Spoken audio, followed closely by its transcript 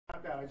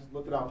got that. I just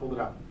looked it up, pulled it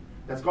out.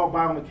 That's called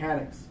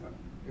biomechanics.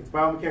 It's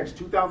biomechanics.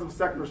 2,000th of a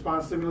second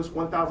response stimulus,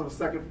 1,000th of a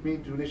second for me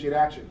to initiate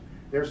action.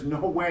 There's no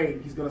way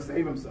he's going to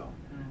save himself.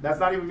 That's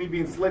not even me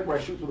being slick where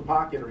I shoot through the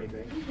pocket or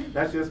anything.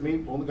 That's just me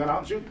pulling the gun out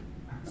and shooting.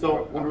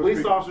 So when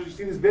police officers, you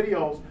see these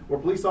videos where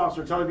police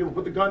officers are telling people to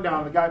put the gun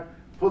down, and the guy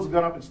pulls the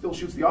gun up and still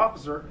shoots the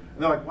officer,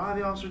 and they're like, why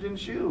the officer didn't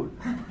shoot?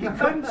 He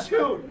couldn't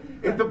shoot.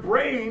 If the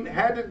brain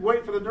had to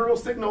wait for the neural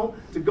signal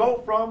to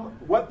go from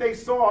what they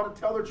saw to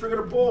tell their trigger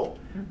to pull.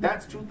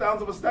 That's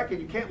 2,000th of a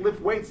second. You can't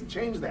lift weights and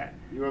change that.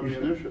 You have the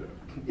initiative.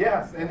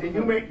 Yes, and he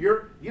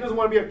doesn't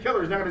want to be a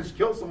killer. He's not going to just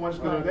kill someone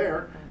just because they're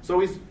there. So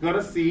he's going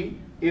to see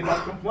if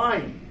I'm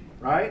complying,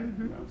 right?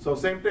 So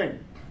same thing.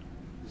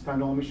 This time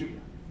don't let me shoot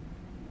you.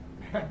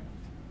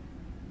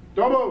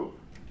 Don't move.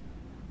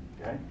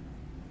 Okay.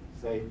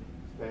 Say,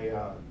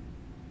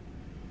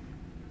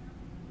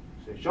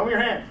 show me your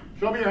hands.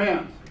 Show me your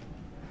hands.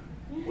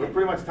 We're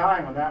pretty much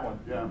tying on that one.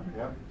 Yeah.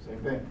 Yeah, same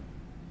thing.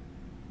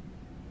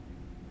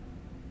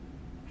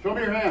 Show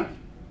me your hands.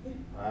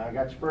 I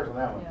got you first on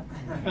that one.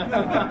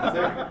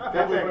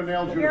 That would have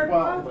nailed you as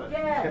well. But.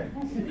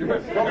 Show me your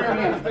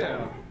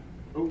hands.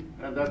 Ooh,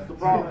 and that's the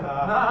problem.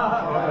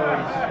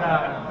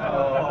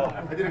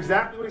 I did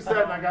exactly what he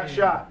said, and I got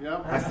shot.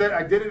 Yep. I said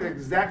I did it at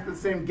exactly the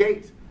same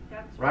gait,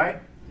 right?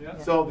 Yeah.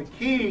 So the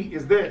key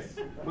is this.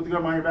 Put the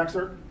gun behind your back,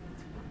 sir.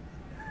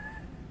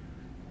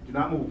 Do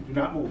not move. Do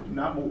not move. Do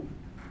not move.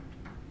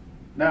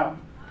 Now,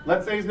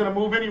 let's say he's going to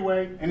move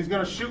anyway, and he's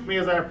going to shoot me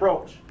as I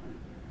approach.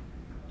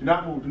 Do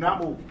not move. Do not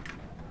move.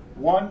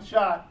 One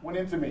shot went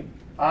into me.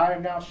 I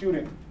am now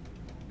shooting.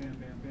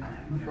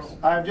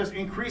 I have just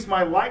increased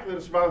my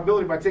likelihood of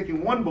survivability by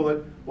taking one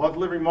bullet while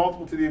delivering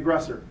multiple to the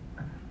aggressor.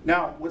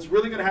 Now, what's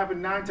really going to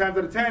happen 9 times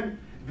out of 10,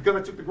 because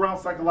I took the ground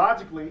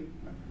psychologically,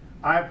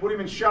 I put him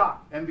in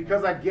shock. And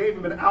because I gave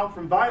him an out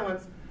from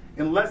violence,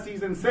 unless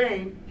he's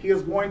insane, he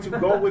is going to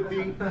go with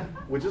the,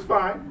 which is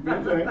fine,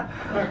 but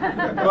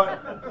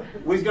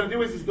what he's going to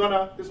do is this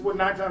is what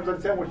 9 times out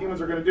of 10 what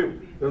humans are going to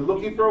do. They're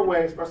looking for a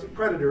way, especially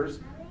predators.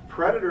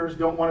 Predators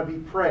don't want to be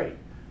prey.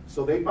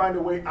 So they find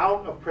a way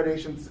out of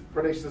predation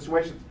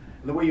situations.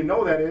 And the way you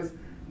know that is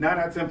 9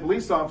 out of 10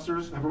 police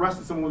officers have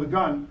arrested someone with a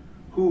gun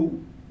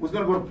who was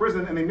going to go to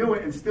prison, and they knew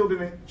it and still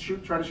didn't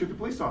try to shoot the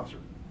police officer.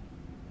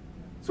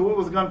 So what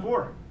was the gun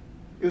for?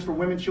 It was for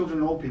women, children,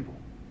 and old people.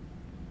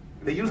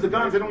 They use the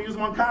guns, they don't use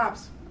them on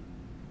cops.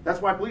 That's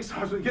why police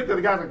officers get there,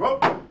 the guy's like,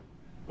 oh,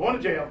 going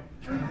to jail.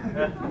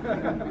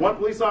 One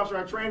police officer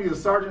I trained, he's a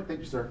sergeant.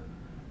 Thank you, sir.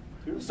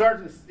 The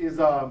sergeant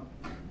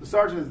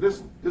is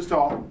this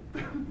tall.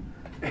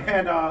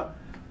 And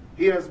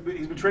he's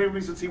been training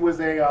with me since he was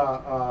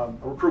a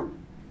recruit.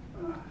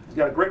 He's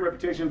got a great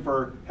reputation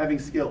for having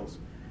skills.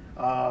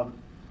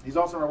 He's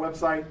also on our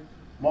website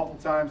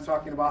multiple times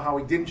talking about how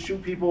he didn't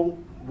shoot people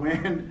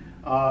when,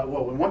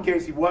 well, in one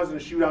case he was in a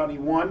shootout and he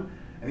won.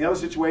 In the other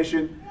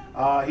situation,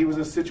 he was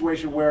in a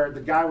situation where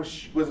the guy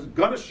was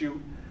going to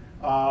shoot,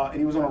 and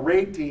he was on a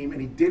raid team,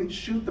 and he didn't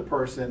shoot the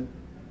person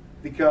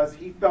because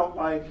he felt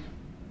like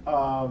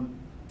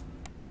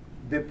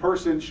the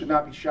person should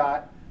not be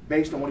shot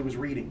based on what he was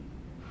reading.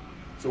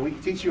 So we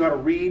teach you how to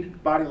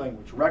read body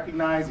language,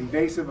 recognize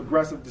evasive,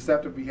 aggressive,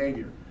 deceptive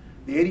behavior.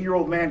 The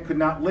 80-year-old man could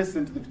not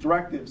listen to the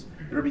directives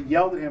that are being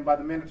yelled at him by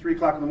the men at 3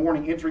 o'clock in the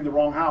morning entering the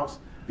wrong house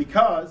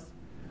because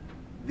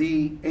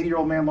the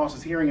 80-year-old man lost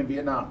his hearing in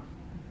Vietnam.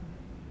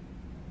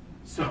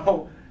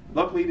 So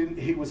luckily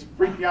he was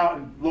freaking out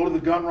and loaded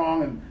the gun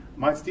wrong, and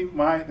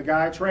the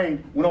guy I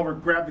trained went over,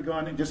 grabbed the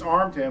gun, and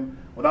disarmed him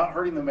without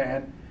hurting the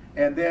man.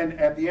 And then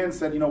at the end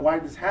said, why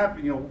did this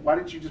happen? Why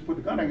didn't you just put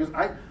the gun down? He goes,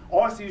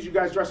 all I see is you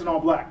guys dressed in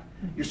all black.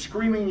 You're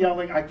screaming,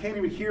 yelling. I can't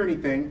even hear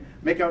anything,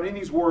 make out any of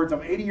these words.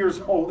 I'm 80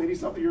 years old,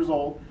 80-something years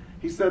old.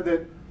 He said,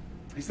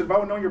 if I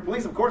would know you're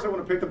police, of course I would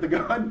have picked up the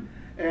gun.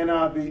 And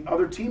the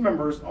other team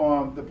members,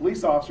 the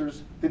police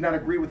officers, did not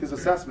agree with his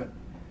assessment.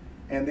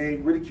 And they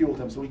ridiculed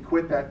him. So he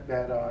quit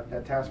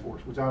that task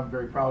force, which I'm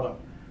very proud of.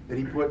 That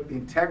he put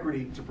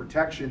integrity to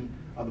protection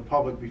of the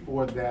public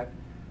before that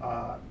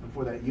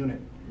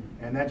unit.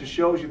 And that just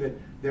shows you that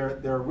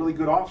there are really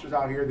good officers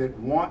out here that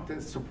want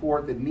the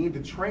support, that need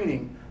the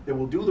training, that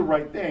will do the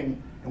right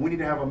thing, and we need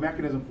to have a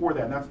mechanism for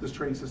that, and that's what this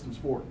training system's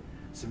for.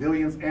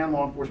 Civilians and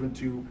law enforcement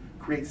to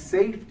create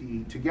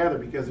safety together,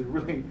 because it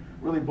really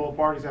both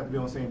parties have to be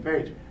on the same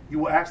page. You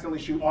will accidentally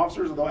shoot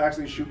officers, or they'll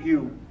accidentally shoot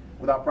you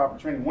without proper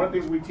training. One of the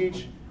things we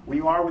teach, when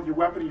you are with your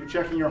weapon, you're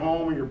checking your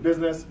home or your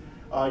business,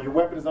 your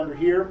weapon is under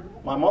here,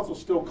 my muzzle's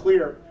still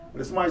clear,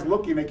 but if somebody's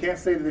looking, they can't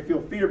say that they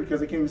feel fear because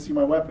they can't even see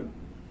my weapon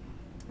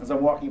as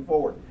I'm walking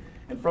forward.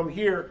 And from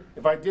here,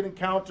 if I did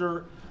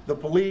encounter the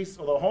police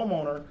or the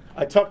homeowner,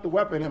 I tuck the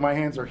weapon and my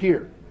hands are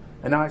here.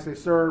 And now I say,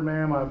 sir,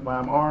 ma'am, I'm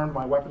armed,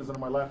 my weapon is under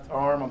my left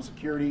arm, I'm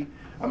security,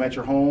 I'm at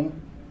your home,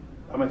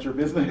 I'm at your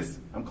business,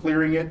 I'm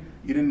clearing it.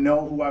 You didn't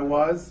know who I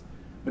was,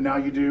 but now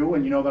you do,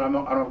 and you know that I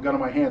don't have a gun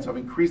in my hand, so I've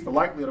increased the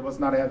likelihood of us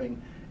not having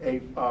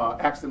a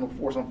accidental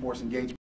force-on-force engagement.